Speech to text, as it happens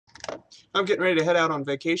I'm getting ready to head out on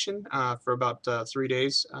vacation for about 3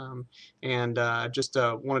 days, and just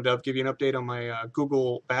wanted to give you an update on my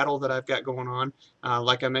Google battle that I've got going on.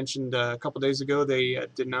 Like I mentioned a couple days ago, they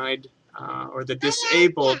denied or they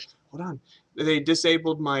disabled. Hold on, they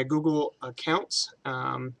disabled my Google accounts.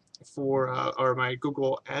 For or my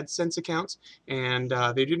Google AdSense accounts, and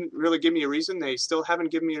they didn't really give me a reason. They still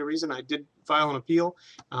haven't given me a reason. I did file an appeal,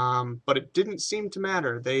 but it didn't seem to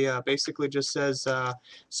matter. They basically just says,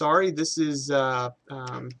 sorry, this is, let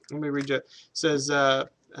me read you, it says,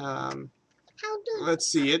 let's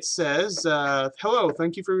see, it says, hello,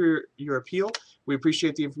 thank you for your appeal. We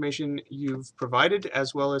appreciate the information you've provided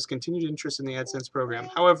as well as continued interest in the AdSense program.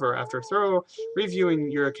 However, after thorough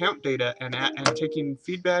reviewing your account data and taking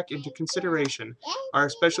feedback into consideration, our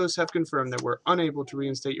specialists have confirmed that we're unable to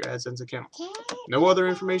reinstate your AdSense account. No other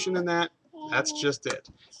information than that. That's just it.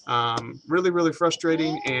 Really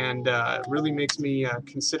frustrating, and really makes me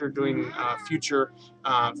consider doing future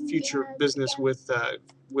business with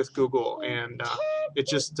Google, and it's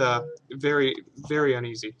just very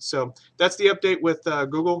uneasy. So that's the update with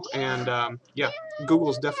Google, and yeah,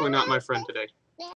 Google's definitely not my friend today.